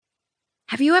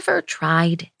Have you ever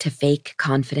tried to fake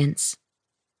confidence?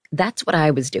 That's what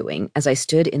I was doing as I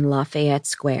stood in Lafayette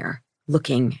Square,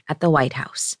 looking at the White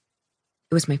House.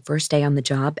 It was my first day on the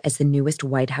job as the newest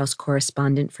White House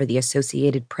correspondent for the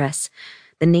Associated Press,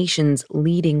 the nation's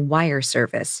leading wire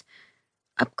service.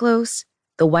 Up close,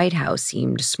 the White House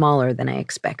seemed smaller than I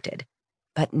expected,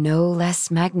 but no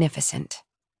less magnificent.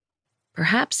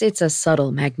 Perhaps it's a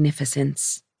subtle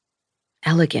magnificence.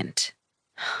 Elegant.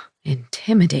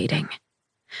 Intimidating.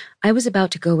 I was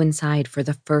about to go inside for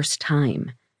the first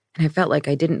time, and I felt like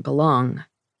I didn't belong.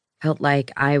 Felt like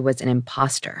I was an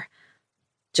imposter.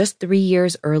 Just 3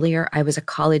 years earlier, I was a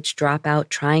college dropout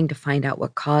trying to find out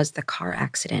what caused the car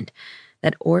accident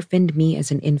that orphaned me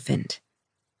as an infant.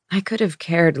 I could have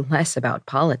cared less about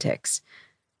politics.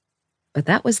 But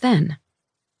that was then.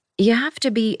 You have to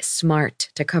be smart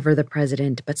to cover the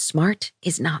president, but smart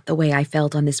is not the way I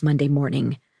felt on this Monday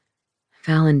morning.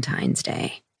 Valentine's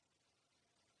Day.